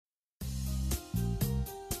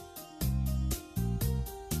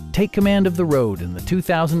Take command of the road in the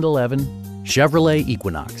 2011 Chevrolet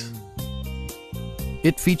Equinox.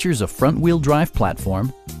 It features a front-wheel drive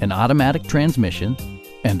platform, an automatic transmission,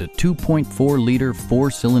 and a 2.4-liter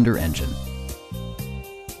four-cylinder engine.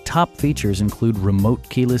 Top features include remote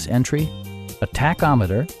keyless entry, a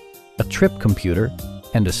tachometer, a trip computer,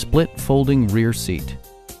 and a split folding rear seat.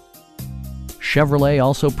 Chevrolet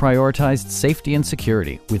also prioritized safety and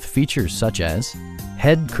security with features such as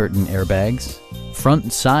head curtain airbags, front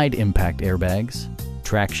and side impact airbags,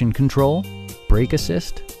 traction control, brake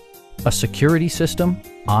assist, a security system,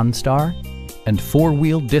 OnStar, and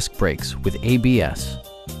four-wheel disc brakes with ABS.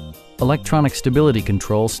 Electronic stability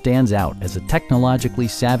control stands out as a technologically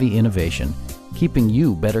savvy innovation, keeping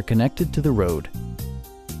you better connected to the road.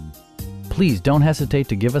 Please don't hesitate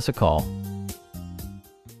to give us a call.